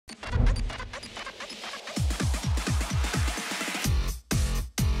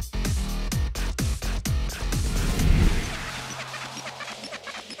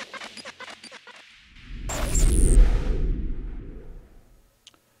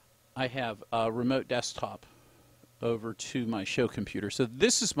I have a remote desktop over to my show computer. So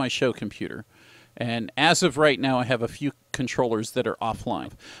this is my show computer. And as of right now, I have a few controllers that are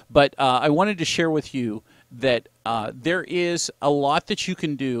offline. But I wanted to share with you that there is a lot that you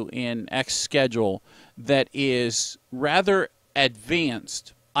can do in xSchedule that is rather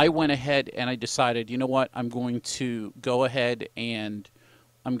advanced. I went ahead and I decided, you know what, I'm going to go ahead and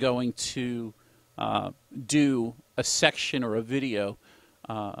I'm going to do a section or a video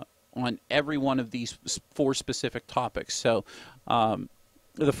on every one of these 4 specific topics. So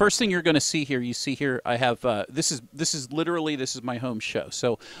the first thing you're going to see here, you see here, I have this is literally, this is my home show.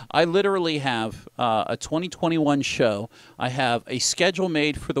 So I literally have a 2021 show. I have a schedule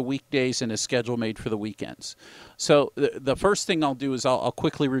made for the weekdays and a schedule made for the weekends. So the first thing I'll do is I'll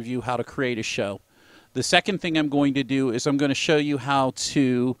quickly review how to create a show. The second thing I'm going to do is I'm going to show you how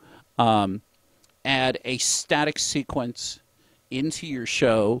to add a static sequence into your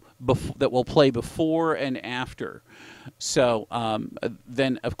show that will play before and after. So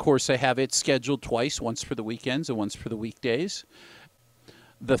then, of course, I have it scheduled twice, once for the weekends and once for the weekdays.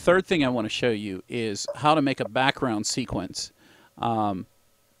 The third thing I want to show you is how to make a background sequence. And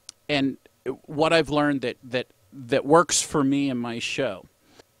what I've learned that works for me in my show.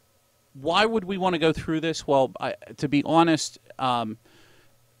 Why would we want to go through this? Well, to be honest,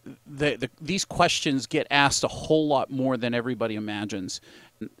 these questions get asked a whole lot more than everybody imagines.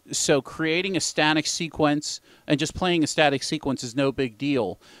 So creating a static sequence and just playing a static sequence is no big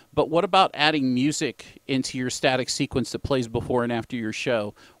deal. But what about adding music into your static sequence that plays before and after your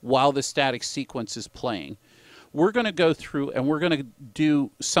show while the static sequence is playing? We're going to go through and we're going to do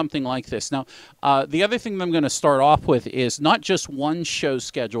something like this. Now, the other thing that I'm going to start off with is not just one show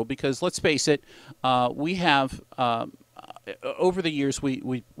schedule, because let's face it, we have over the years,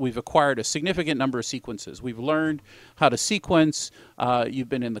 we've acquired a significant number of sequences. We've learned how to sequence. You've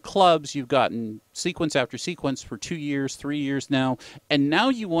been in the clubs. You've gotten sequence after sequence for 2 years, 3 years now. And now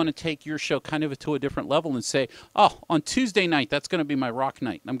you want to take your show kind of to a different level and say, oh, on Tuesday night, that's going to be my rock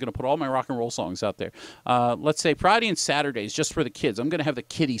night. I'm going to put all my rock and roll songs out there. Let's say Friday and Saturdays, just for the kids. I'm going to have the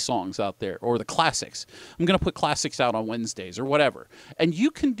kiddie songs out there, or the classics. I'm going to put classics out on Wednesdays or whatever. And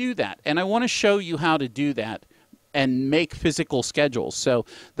you can do that. And I want to show you how to do that and make physical schedules. So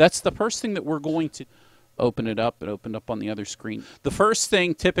that's the first thing that we're going to open it up. It opened up on the other screen. The first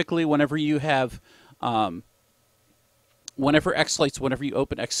thing, typically, whenever you have, whenever you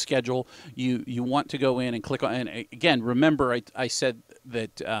open xSchedule, you want to go in and click on, and again, remember I said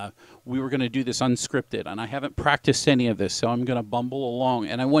that we were going to do this unscripted, and I haven't practiced any of this, so I'm going to bumble along,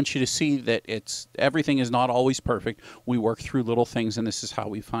 and I want you to see that everything is not always perfect. We work through little things, and this is how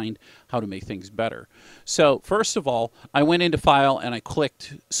we find how to make things better. So first of all, I went into File, and I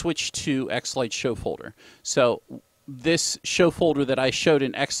clicked Switch to xLights Show Folder. So this show folder that I showed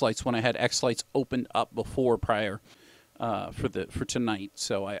in xLights when I had xLights opened up before prior, for tonight,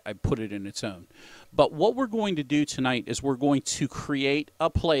 so I put it in its own. But what we're going to do tonight is we're going to create a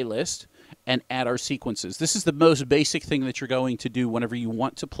playlist and add our sequences. This is the most basic thing that you're going to do whenever you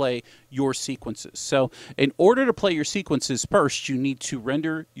want to play your sequences. So in order to play your sequences, first you need to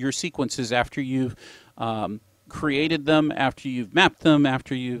render your sequences after you've created them, after you've mapped them,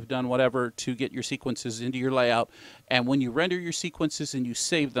 after you've done whatever to get your sequences into your layout. And when you render your sequences and you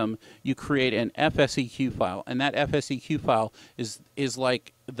save them, you create an FSEQ file. And that FSEQ file is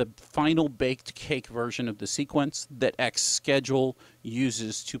like the final baked cake version of the sequence that xSchedule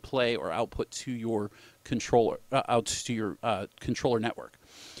uses to play or output to your controller, controller network.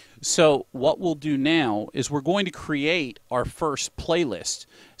 So what we'll do now is we're going to create our first playlist,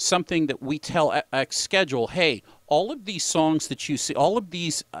 something that we tell xSchedule, hey, all of these songs that you see, all of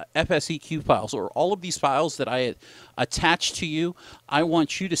these FSEQ files, or all of these files that I attach to you, I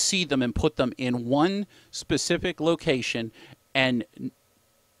want you to see them and put them in one specific location, and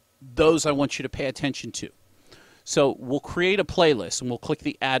those I want you to pay attention to. So we'll create a playlist, and we'll click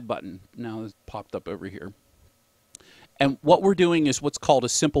the Add button. Now it's popped up over here. And what we're doing is what's called a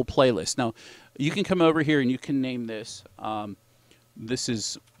simple playlist. Now, you can come over here and you can name this. This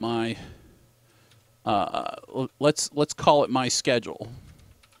is my, let's call it my schedule.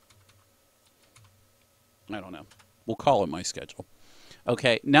 I don't know. We'll call it my schedule.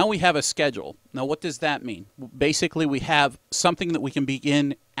 Okay, now we have a schedule. Now, what does that mean? Basically, we have something that we can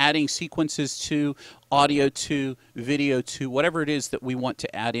begin adding sequences to, audio to, video to, whatever it is that we want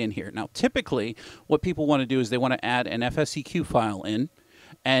to add in here. Now, typically, what people want to do is they want to add an FSEQ file in.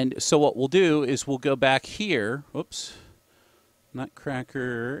 And so what we'll do is we'll go back here. Oops.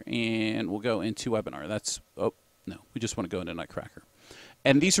 Nutcracker. And we'll go into Webinar. That's, oh, no. We just want to go into Nutcracker.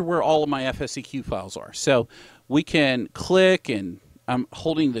 And these are where all of my FSEQ files are. So we can click and I'm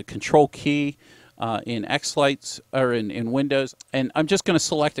holding the control key in xLights or in Windows, and I'm just going to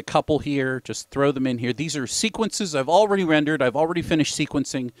select a couple here, just throw them in here. These are sequences I've already rendered, I've already finished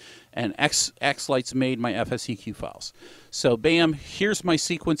sequencing, and xLights made my FSEQ files. So bam, here's my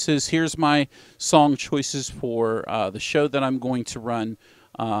sequences, here's my song choices for the show that I'm going to run.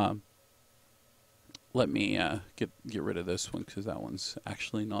 Let me get rid of this one because that one's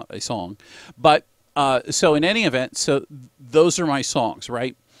actually not a song. But so in any event, so those are my songs,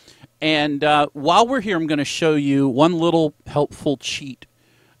 right? And while we're here, I'm going to show you one little helpful cheat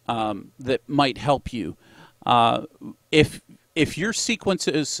that might help you. If your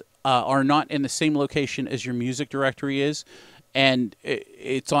sequences are not in the same location as your music directory is, and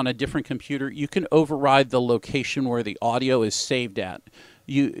it's on a different computer, you can override the location where the audio is saved at.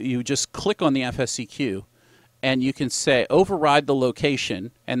 You just click on the FSEQ, and you can say override the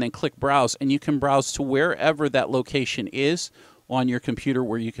location, and then click browse, and you can browse to wherever that location is on your computer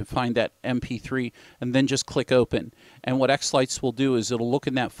where you can find that MP3, and then just click open. And what xLights will do is it'll look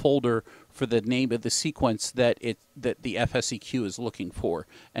in that folder for the name of the sequence that the FSEQ is looking for,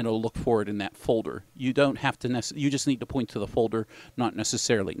 and it'll look for it in that folder. You don't have to you just need to point to the folder, not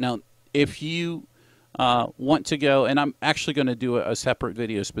necessarily. Now, if you want to go, and I'm actually going to do a separate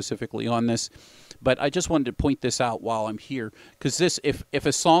video specifically on this, but I just wanted to point this out while I'm here, because this, if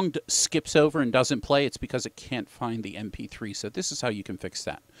a song skips over and doesn't play, it's because it can't find the MP3. So this is how you can fix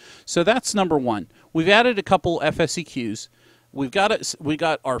that. So that's number one. We've added a couple FSEQs. We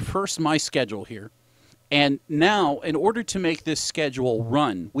got our first My Schedule here, and now in order to make this schedule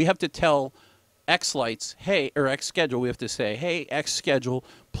run, we have to tell xLights, hey, or xSchedule, we have to say, hey, xSchedule,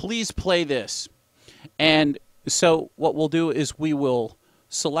 please play this. And so what we'll do is we will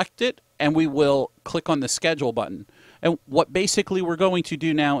select it, and we will click on the schedule button. And what basically we're going to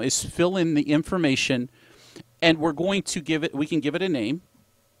do now is fill in the information, and we're going to give it, we can give it a name.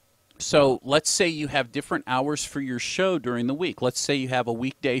 So let's say you have different hours for your show during the week. Let's say you have a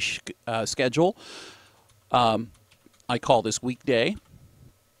weekday schedule. I call this weekday.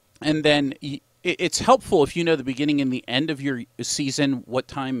 And then it's helpful if you know the beginning and the end of your season, what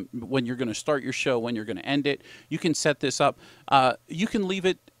time, when you're going to start your show, when you're going to end it. You can set this up. You can leave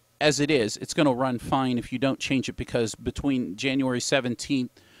it as it is. It's going to run fine if you don't change it, because between January 17th,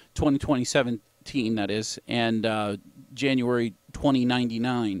 2017, that is, and January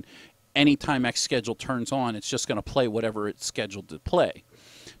 2099, anytime xSchedule turns on, it's just going to play whatever it's scheduled to play.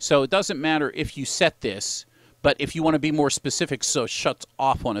 So it doesn't matter if you set this, but if you want to be more specific, so it shuts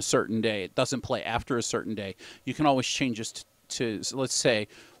off on a certain day, it doesn't play after a certain day, you can always change this to let's say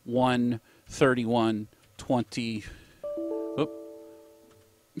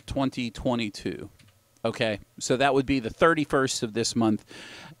 1/31/2022. Okay, so that would be the 31st of this month.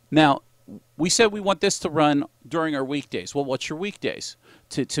 Now, we said we want this to run during our weekdays. Well, what's your weekdays?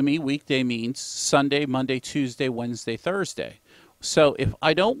 To me, weekday means Sunday, Monday, Tuesday, Wednesday, Thursday. So if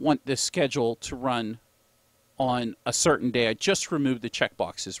I don't want this schedule to run on a certain day, I just remove the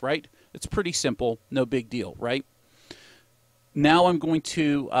checkboxes, right? It's pretty simple, no big deal, right? Now I'm going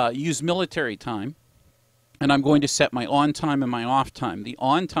to use military time, and I'm going to set my on time and my off time. The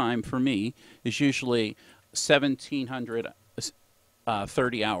on time for me is usually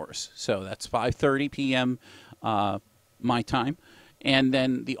 1730 hours. So that's 5:30 p.m. My time. And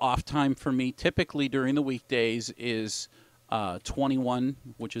then the off time for me typically during the weekdays is 21,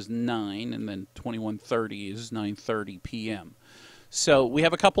 which is 9, and then 21:30 is 9:30 p.m. So we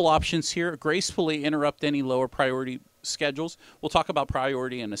have a couple options here. Gracefully interrupt any lower priority schedules. We'll talk about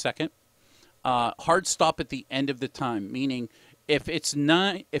priority in a second. Hard stop at the end of the time, meaning if it's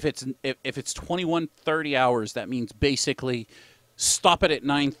 21:30 hours, that means basically stop it at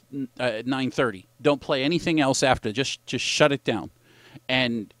 9:30. Don't play anything else after. Just shut it down,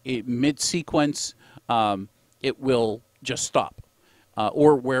 and mid-sequence it will just stop,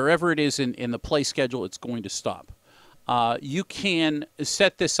 or wherever it is in the play schedule, it's going to stop. You can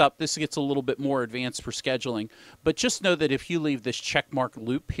set this up. This gets a little bit more advanced for scheduling, but just know that if you leave this checkmark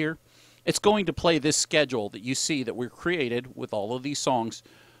loop here, it's going to play this schedule that you see that we're created with all of these songs,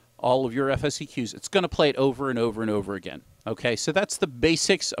 all of your FSEQs. It's going to play it over and over and over again. Okay, so that's the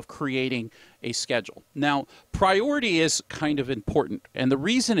basics of creating a schedule. Now, priority is kind of important, and the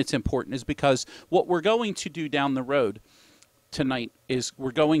reason it's important is because what we're going to do down the road tonight is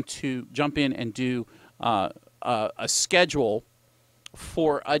we're going to jump in and do a schedule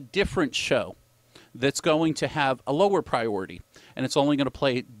for a different show that's going to have a lower priority, and it's only going to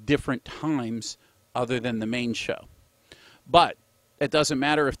play different times other than the main show. But it doesn't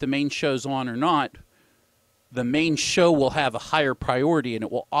matter if the main show's on or not. The main show will have a higher priority, and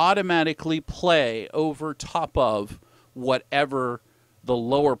it will automatically play over top of whatever the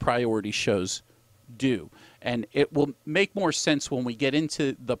lower priority shows do. And it will make more sense when we get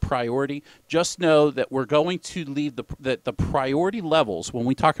into the priority. Just know that we're going to leave the priority levels. When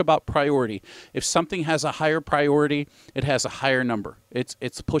we talk about priority, if something has a higher priority, it has a higher number. It's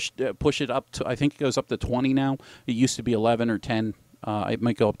push it up to, I think it goes up to 20 now. It used to be 11 or 10. It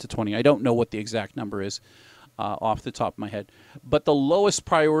might go up to 20. I don't know what the exact number is off the top of my head. But the lowest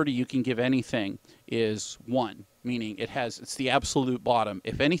priority you can give anything is 1, meaning it's the absolute bottom.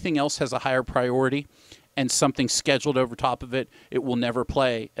 If anything else has a higher priority and something scheduled over top of it, it will never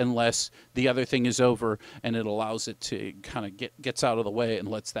play unless the other thing is over and it allows it to kind of gets out of the way and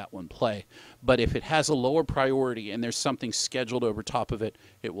lets that one play. But if it has a lower priority and there's something scheduled over top of it,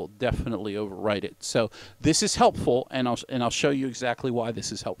 it will definitely overwrite it. So this is helpful, and I'll show you exactly why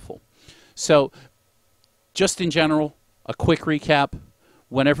this is helpful. So just in general, a quick recap.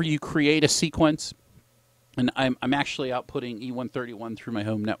 Whenever you create a sequence, and I'm actually outputting E131 through my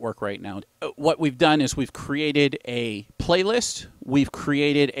home network right now. What we've done is we've created a playlist. We've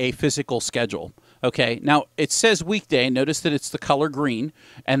created a physical schedule. Okay, now it says weekday. Notice that it's the color green,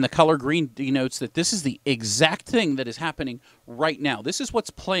 and the color green denotes that this is the exact thing that is happening right now. This is what's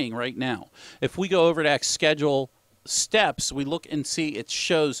playing right now. If we go over to xSchedule steps, we look and see it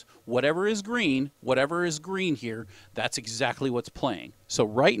shows whatever is green here, that's exactly what's playing. So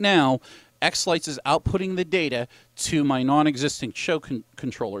right now, xLights is outputting the data to my non-existent show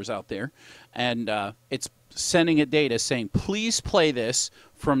controllers out there, and it's sending it data saying, please play this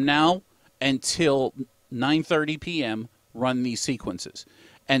from now until 9:30 p.m. run these sequences.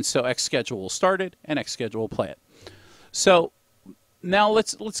 And so xSchedule will start it, and xSchedule will play it. So now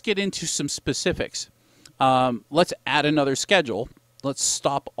let's get into some specifics. Let's add another schedule. Let's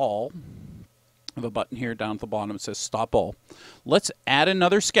stop all. I have a button here down at the bottom that says stop all. Let's add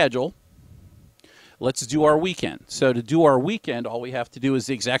another schedule. Let's do our weekend. So to do our weekend, all we have to do is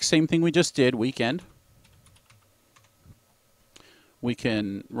the exact same thing we just did, weekend. We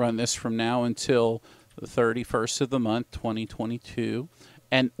can run this from now until the 31st of the month, 2022.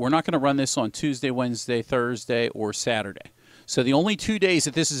 And we're not going to run this on Tuesday, Wednesday, Thursday, or Saturday. So the only 2 days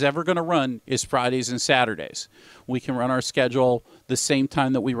that this is ever going to run is Fridays and Saturdays. We can run our schedule the same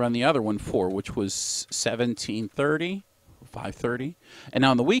time that we run the other one for, which was 17:30, 5:30. And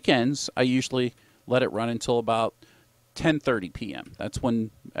now on the weekends, I usually let it run until about 10:30 p.m. That's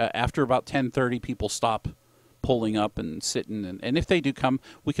when, after about 10:30, people stop pulling up and sitting. And if they do come,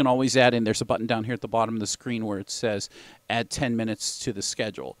 we can always add in. There's a button down here at the bottom of the screen where it says add 10 minutes to the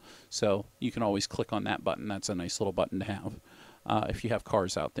schedule. So you can always click on that button. That's a nice little button to have if you have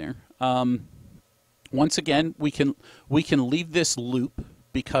cars out there. Once again, we can leave this loop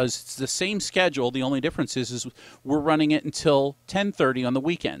because it's the same schedule. The only difference is we're running it until 10:30 on the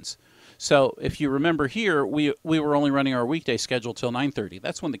weekends. So if you remember here, we were only running our weekday schedule till 9:30.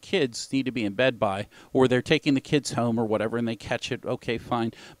 That's when the kids need to be in bed by, or they're taking the kids home or whatever, and they catch it. Okay,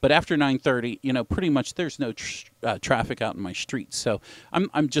 fine. But after 9:30, you know, pretty much there's no traffic out in my streets. So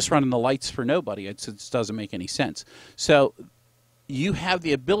I'm just running the lights for nobody. It doesn't make any sense. So you have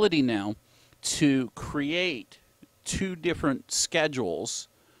the ability now to create 2 different schedules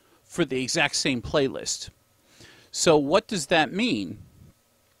for the exact same playlist. So what does that mean?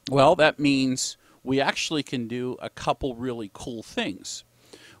 Well, that means we actually can do a couple really cool things.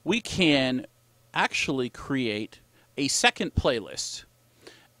 We can actually create a second playlist.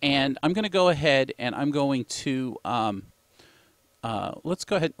 And I'm going to go ahead and I'm going to, let's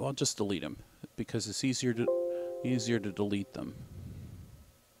go ahead, I'll just delete them because it's easier to delete them.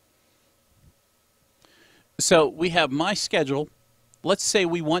 So we have my schedule. Let's say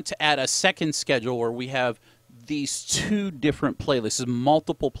we want to add a second schedule where we have these 2 different playlists,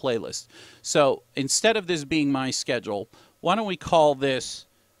 multiple playlists. So instead of this being my schedule, why don't we call this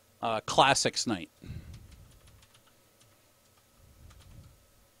Classics Night?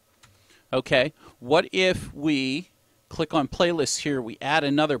 Okay, what if we click on playlists here, we add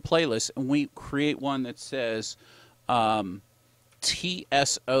another playlist, and we create one that says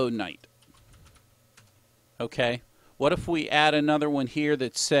TSO Night? Okay, what if we add another one here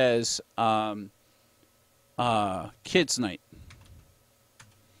that says Kids Night?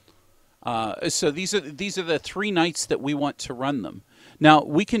 So these are the 3 nights that we want to run them. Now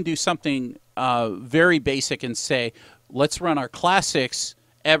we can do something very basic and say, let's run our classics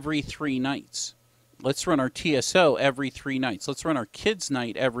every 3 nights. Let's run our TSO every 3 nights. Let's run our Kids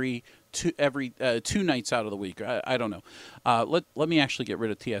Night every 2 nights out of the week. I don't know. Let me actually get rid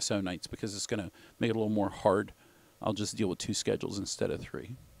of TSO nights because it's going to make it a little more hard. I'll just deal with 2 schedules instead of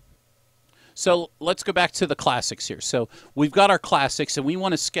 3. So let's go back to the classics here. So we've got our classics, and we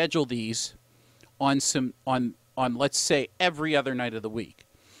want to schedule these on on, let's say, every other night of the week.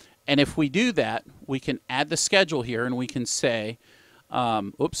 And if we do that, we can add the schedule here, and we can say,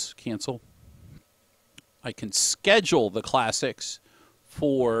 oops, cancel. I can schedule the classics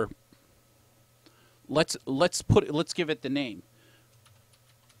for, let's give it the name.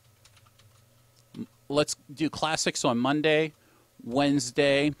 Let's do classics on Monday,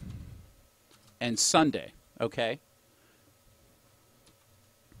 Wednesday, and Sunday, okay?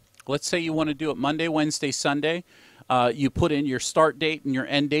 Let's say you want to do it Monday, Wednesday, Sunday. You put in your start date and your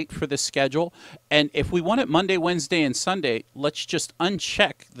end date for the schedule. And if we want it Monday, Wednesday, and Sunday, let's just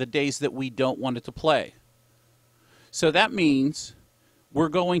uncheck the days that we don't want it to play. So that means we're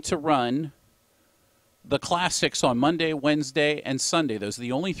going to run the classics on Monday, Wednesday, and Sunday. Those are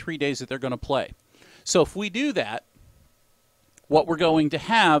the only 3 days that they're going to play. So if we do that, what we're going to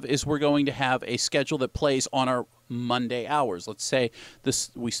have is we're going to have a schedule that plays on our Monday hours. Let's say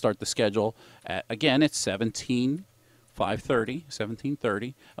we start the schedule at, again, it's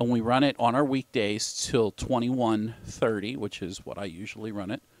 17:30, and we run it on our weekdays till 21:30, which is what I usually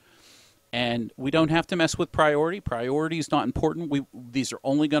run it. And we don't have to mess with priority. Priority is not important. These are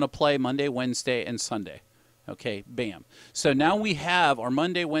only going to play Monday, Wednesday, and Sunday. Okay, bam. So now we have our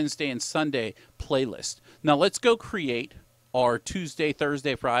Monday, Wednesday, and Sunday playlist. Now let's go create our Tuesday,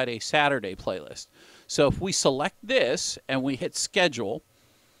 Thursday, Friday, Saturday playlist. So if we select this and we hit schedule,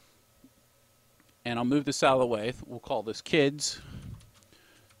 and I'll move this out of the way. We'll call this Kids,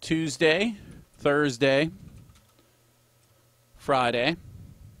 Tuesday, Thursday, Friday,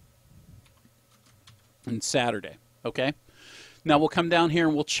 and Saturday, okay? Now we'll come down here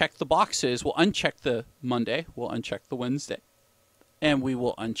and we'll check the boxes. We'll uncheck the Monday, we'll uncheck the Wednesday, and we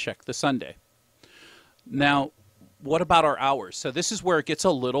will uncheck the Sunday. Now, what about our hours? So this is where it gets a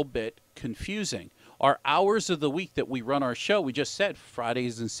little bit confusing. Our hours of the week that we run our show, we just said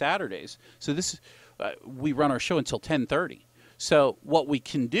Fridays and Saturdays. So this we run our show until 10:30. So what we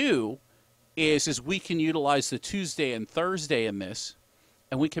can do is we can utilize the Tuesday and Thursday in this,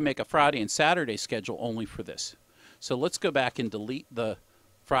 and we can make a Friday and Saturday schedule only for this. So let's go back and delete the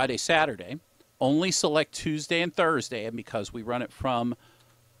Friday, Saturday, only select Tuesday and Thursday, and because we run it from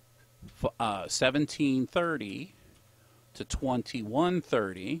 17:30 to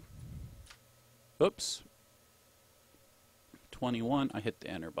 21:30, oops, 21, I hit the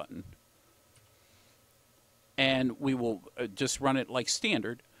enter button. And we will just run it like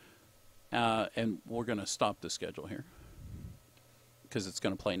standard, and we're going to stop the schedule here because it's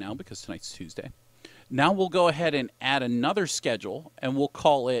going to play now because tonight's Tuesday. Now we'll go ahead and add another schedule, and we'll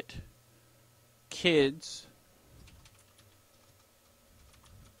call it Kids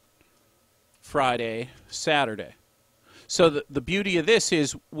Friday, Saturday. So the beauty of this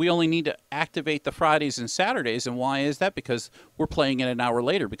is we only need to activate the Fridays and Saturdays. And why is that? Because we're playing it an hour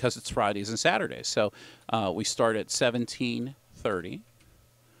later because it's Fridays and Saturdays. So we start at 17:30,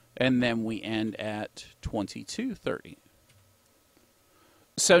 and then we end at 22:30.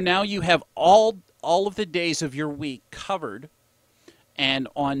 So now you have all of the days of your week covered. And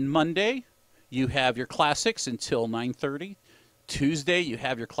on Monday, you have your classics until 9:30. Tuesday, you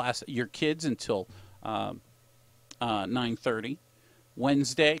have your kids until 9:30.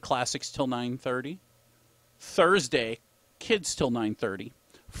 Wednesday, classics till 9:30. Thursday, kids till 9:30.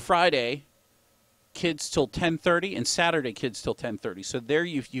 Friday, kids till 10:30, and Saturday, kids till 10:30. So there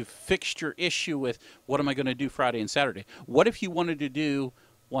you've fixed your issue with what am I going to do Friday and Saturday. What if you wanted to do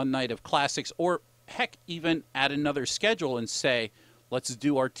one night of classics, or heck, even add another schedule and say, let's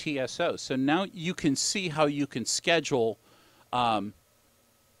do our TSO. So now you can see how you can schedule.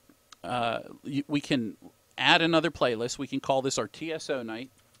 We can add another playlist. We can call this our TSO night.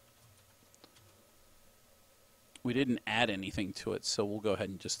 We didn't add anything to it, so we'll go ahead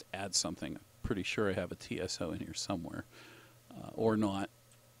and just add something. I'm pretty sure I have a TSO in here somewhere, or not.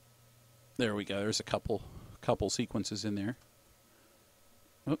 There we go. There's a couple sequences in there.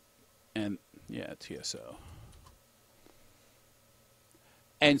 Oh, and yeah, TSO.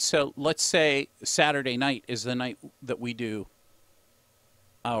 And so let's say Saturday night is the night that we do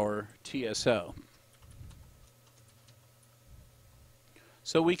our TSO.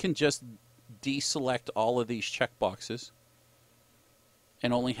 So we can just deselect all of these checkboxes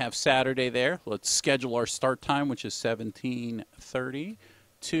and only have Saturday there. Let's schedule our start time, which is 17:30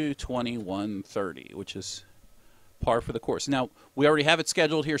 to 21:30, which is par for the course. Now, we already have it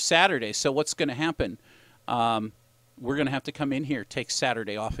scheduled here Saturday, so what's going to happen? We're going to have to come in here, take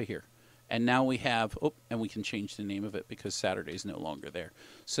Saturday off of here. And now we have, and we can change the name of it because Saturday is no longer there.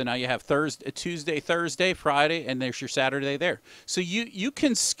 So now you have Tuesday, Thursday, Friday, and there's your Saturday there. So you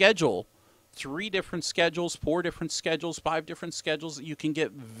can schedule 3 different schedules, 4 different schedules, 5 different schedules. You can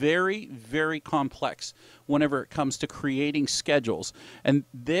get very, very complex whenever it comes to creating schedules. And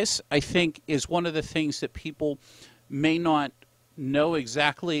this, I think, is one of the things that people may not know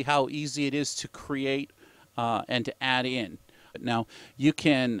exactly how easy it is to create and to add in. Now, you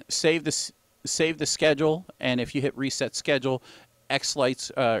can save the schedule, and if you hit reset schedule,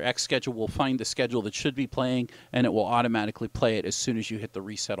 xSchedule will find the schedule that should be playing, and it will automatically play it as soon as you hit the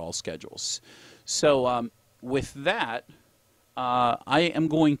reset all schedules. So with that, I am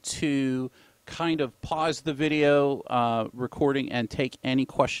going to kind of pause the video recording and take any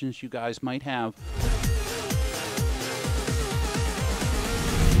questions you guys might have.